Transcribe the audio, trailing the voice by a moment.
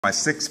my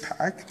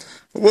six-pack.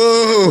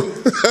 Whoa!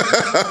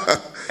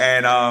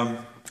 And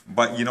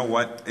but you know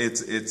what?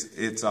 It's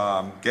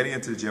getting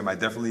into the gym. I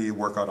definitely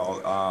work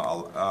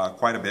out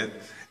quite a bit,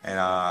 and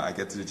I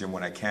get to the gym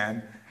when I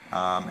can,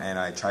 and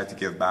I try to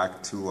give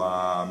back to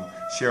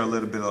share a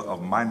little bit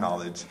of my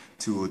knowledge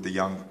to the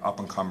young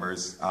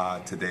up-and-comers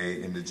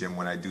today in the gym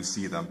when I do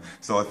see them.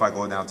 So if I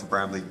go down to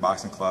Bramley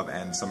Boxing Club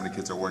and some of the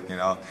kids are working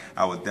out,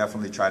 I would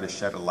definitely try to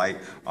shed a light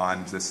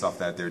on the stuff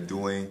that they're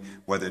doing,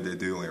 whether they're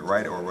doing it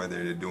right or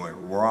whether they're doing it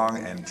wrong,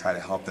 and try to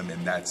help them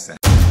in that sense.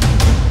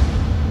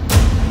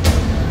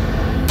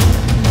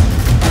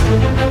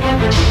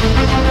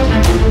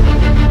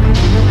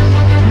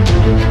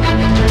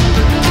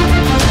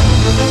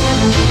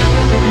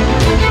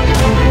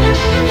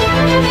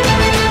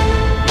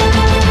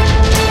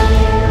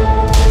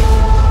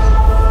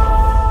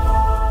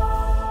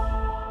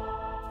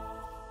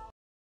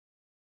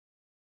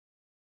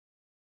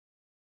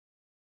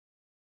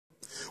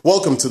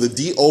 Welcome to the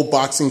DO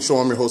Boxing Show.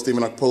 I'm your host,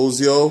 Dameon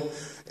Okposio,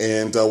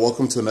 and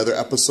welcome to another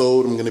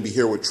episode. I'm going to be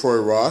here with Troy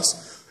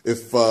Ross.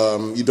 If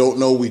you don't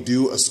know, we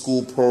do a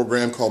school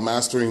program called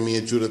Mastering Me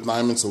and Judith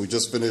Nyman, so we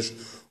just finished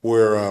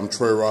where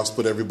Troy Ross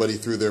put everybody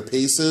through their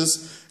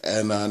paces,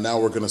 and now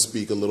we're going to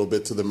speak a little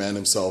bit to the man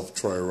himself,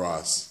 Troy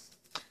Ross.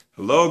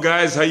 Hello,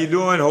 guys. How you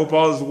doing? Hope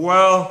all is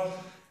well.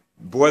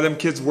 Boy, them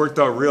kids worked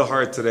out real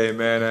hard today,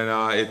 man,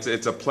 and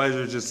it's a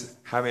pleasure just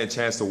having a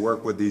chance to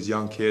work with these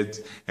young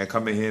kids and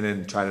coming in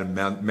and trying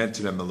to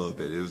mentor them a little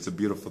bit. It was a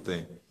beautiful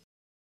thing.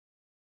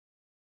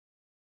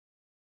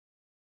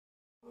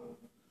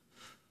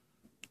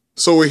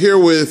 So we're here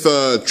with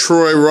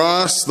Troy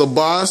Ross, the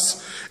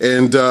boss,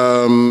 and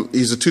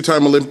he's a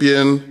two-time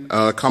Olympian,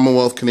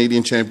 Commonwealth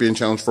Canadian champion,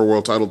 challenged for a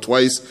world title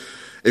twice.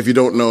 If you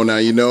don't know, now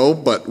you know,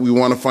 but we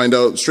want to find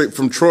out straight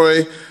from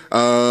Troy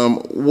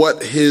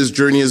what his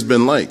journey has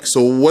been like.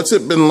 So what's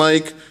it been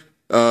like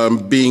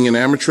being an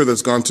amateur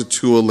that's gone to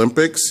 2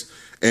 Olympics,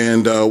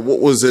 and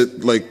what was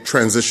it like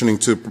transitioning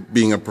to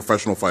being a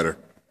professional fighter?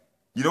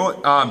 You know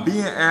what?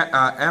 Being an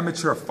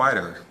amateur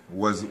fighter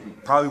was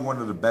probably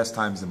one of the best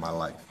times in my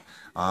life.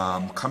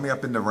 Coming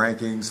up in the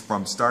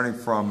rankings, starting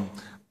from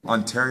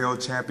Ontario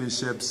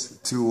championships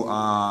to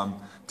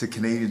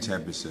Canadian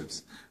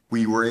championships.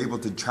 We were able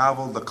to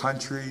travel the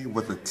country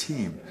with a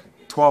team,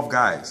 12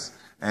 guys,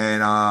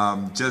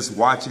 and just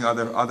watching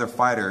other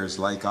fighters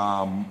like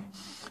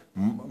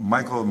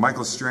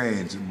Michael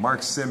Strange,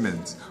 Mark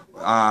Simmons,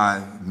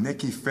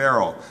 Nicky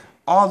Farrell,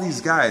 all these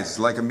guys.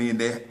 Like, I mean,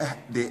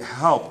 they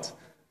helped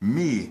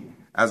me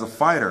as a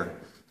fighter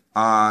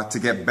to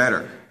get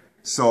better.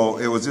 So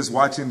it was just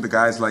watching the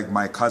guys like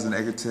my cousin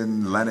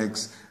Egerton,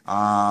 Lennox,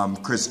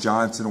 Chris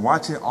Johnson,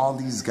 watching all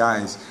these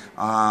guys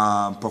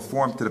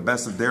perform to the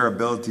best of their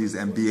abilities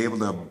and be able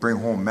to bring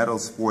home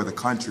medals for the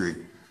country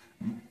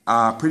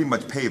pretty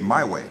much paved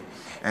my way.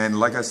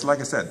 And like I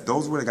said,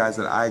 those were the guys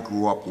that I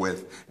grew up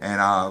with, and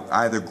I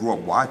either grew up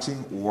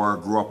watching or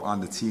grew up on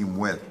the team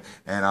with.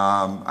 And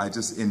I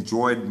just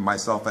enjoyed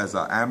myself as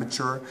an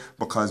amateur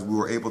because we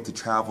were able to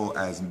travel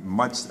as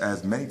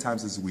many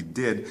times as we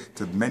did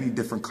to many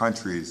different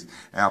countries,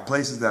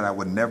 places that I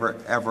would never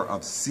ever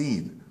have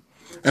seen.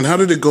 And how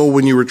did it go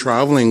when you were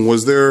traveling?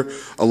 Was there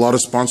a lot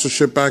of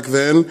sponsorship back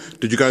then?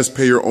 Did you guys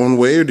pay your own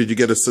way, or did you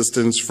get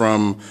assistance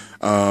from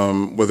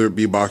whether it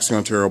be Boxing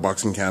Ontario or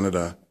Boxing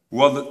Canada?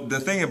 Well, the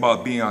thing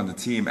about being on the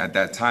team at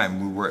that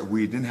time,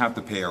 we didn't have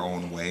to pay our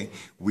own way.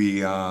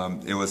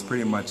 It was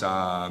pretty much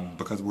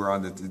because we were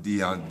on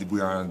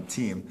the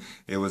team.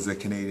 It was a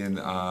Canadian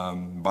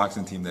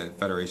boxing team, that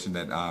federation,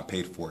 that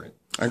paid for it.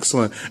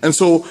 Excellent. And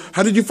so,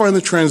 how did you find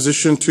the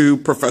transition to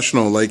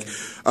professional? Like,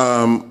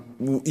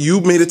 you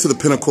made it to the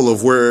pinnacle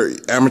of where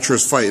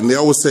amateurs fight, and they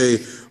always say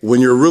when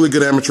you're a really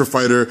good amateur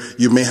fighter,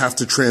 you may have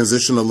to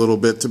transition a little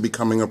bit to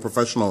becoming a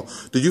professional.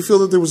 Did you feel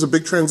that there was a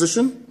big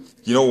transition?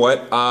 You know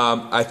what?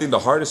 I think the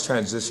hardest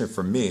transition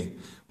for me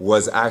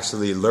was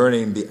actually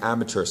learning the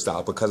amateur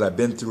style, because I've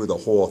been through the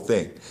whole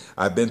thing.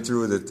 I've been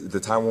through the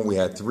time when we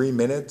had 3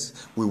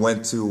 minutes. We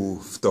went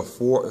to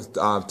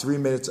the 3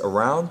 minutes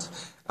around.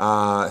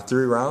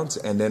 3 rounds,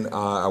 and then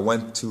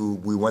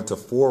we went to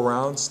 4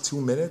 rounds, 2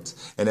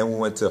 minutes, and then we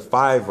went to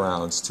 5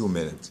 rounds, 2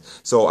 minutes.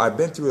 So I've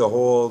been through the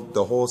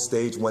whole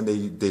stage when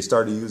they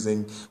started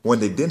using, when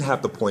they didn't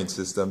have the point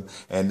system,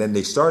 and then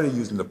they started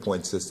using the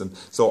point system.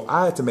 So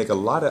I had to make a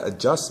lot of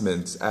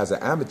adjustments as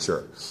an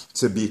amateur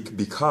to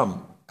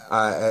become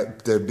a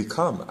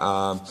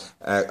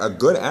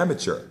good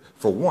amateur,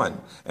 for one,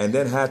 and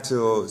then had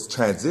to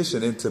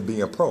transition into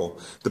being a pro.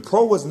 The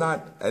pro was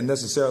not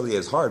necessarily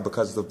as hard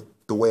because of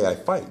the way I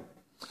fight.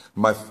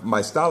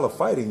 My style of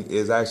fighting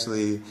is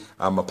actually,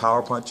 I'm a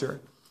power puncher.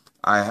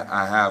 I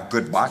have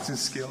good boxing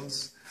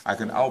skills. I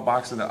can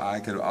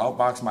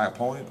outbox my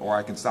opponent, or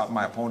I can stop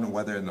my opponent,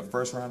 whether in the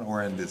first round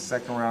or in the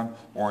second round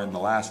or in the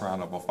last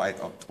round of a fight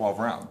of 12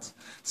 rounds.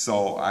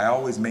 So I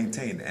always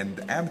maintain, and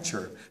the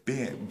amateur,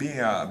 being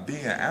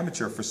an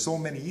amateur for so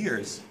many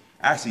years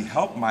actually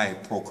helped my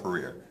pro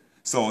career.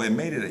 So it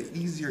made it an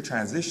easier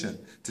transition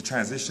to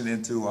transition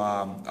into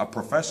a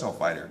professional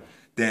fighter.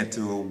 than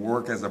to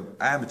work as an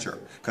amateur.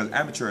 Because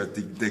amateur,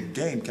 the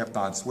game kept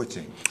on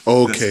switching.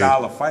 Okay. The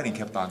style of fighting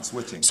kept on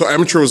switching. So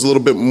amateur was a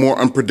little bit more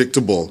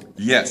unpredictable.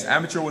 Yes,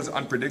 amateur was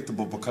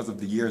unpredictable because of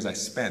the years I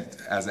spent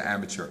as an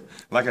amateur.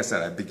 Like I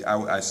said,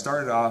 I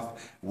started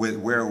off with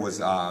where it was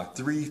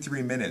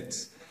 3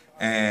 minutes,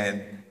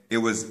 and it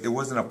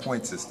wasn't a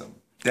point system.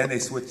 Then they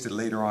switched it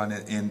later on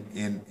in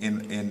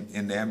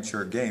the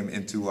amateur game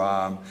into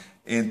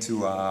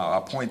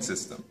a point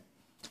system.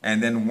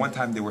 And then one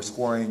time they were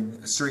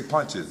scoring straight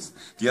punches.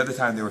 The other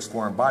time they were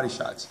scoring body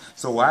shots.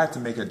 So I had to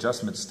make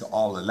adjustments to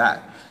all of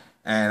that.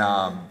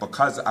 And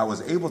because I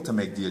was able to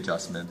make the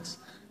adjustments,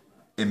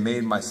 it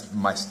made my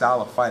style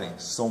of fighting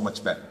so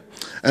much better.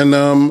 And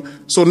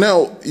so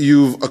now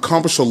you've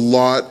accomplished a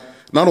lot,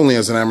 not only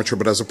as an amateur,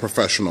 but as a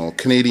professional.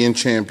 Canadian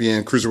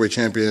champion, Cruiserweight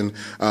champion,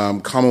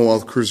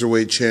 Commonwealth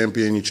Cruiserweight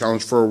champion. You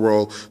challenged for a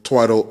world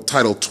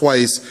title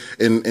twice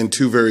in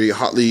 2 very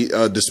hotly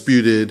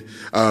disputed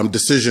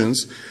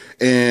decisions.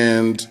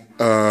 And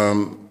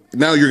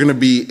now you're going to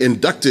be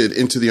inducted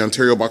into the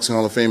Ontario Boxing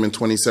Hall of Fame in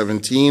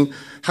 2017.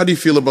 How do you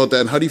feel about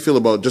that? And how do you feel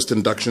about just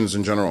inductions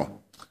in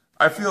general?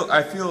 I feel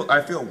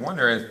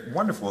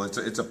wonderful.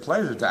 It's a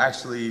pleasure to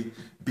actually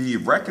be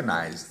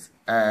recognized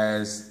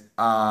as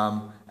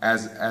an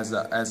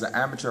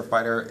amateur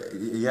fighter,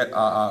 yet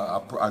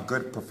a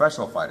good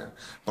professional fighter,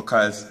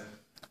 because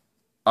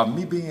of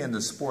me being in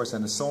the sports,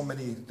 and there's so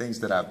many things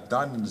that I've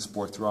done in the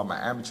sport throughout my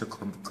amateur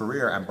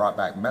career and brought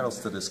back medals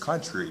to this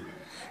country.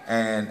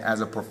 And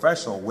as a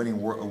professional,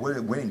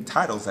 winning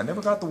titles, I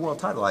never got the world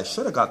title. I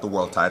should have got the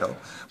world title,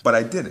 but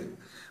I didn't.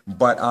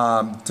 But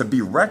to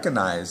be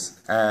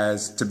recognized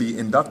to be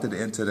inducted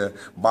into the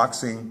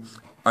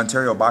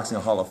Ontario Boxing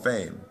Hall of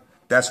Fame,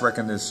 that's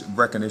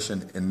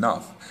recognition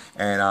enough.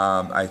 And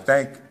I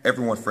thank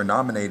everyone for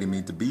nominating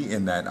me to be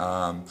in that,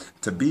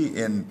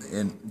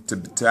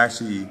 to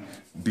actually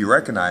be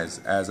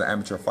recognized as an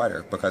amateur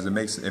fighter, because it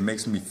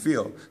makes me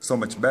feel so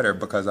much better,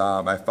 because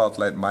I felt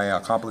like my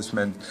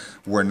accomplishments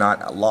were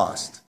not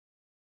lost.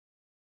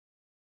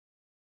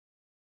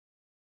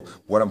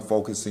 What I'm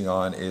focusing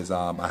on is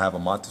I have a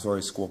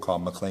Montessori school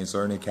called McLean's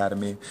Learning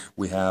Academy.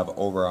 We have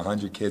over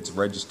 100 kids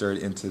registered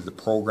into the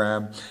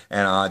program,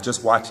 and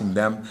just watching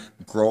them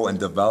grow and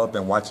develop,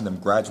 and watching them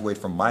graduate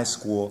from my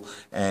school,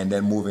 and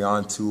then moving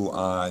on to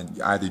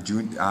either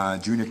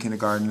junior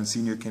kindergarten,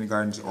 senior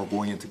kindergartens, or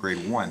going into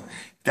grade 1.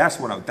 That's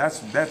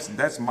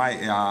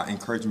my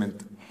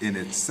encouragement in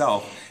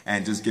itself,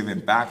 and just giving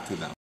back to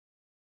them.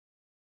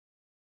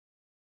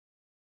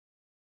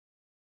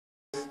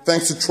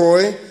 Thanks to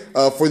Troy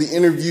for the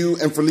interview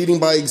and for leading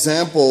by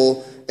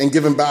example and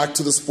giving back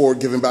to the sport,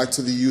 giving back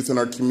to the youth in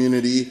our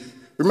community.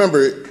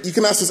 Remember, you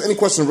can ask us any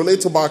question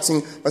related to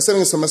boxing by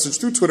sending us a message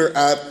through Twitter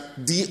at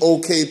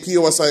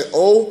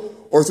DOKPOSIO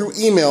or through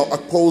email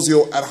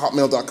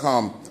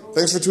okposio@hotmail.com.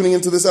 Thanks for tuning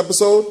into this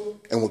episode,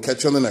 and we'll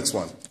catch you on the next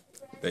one.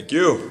 Thank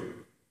you.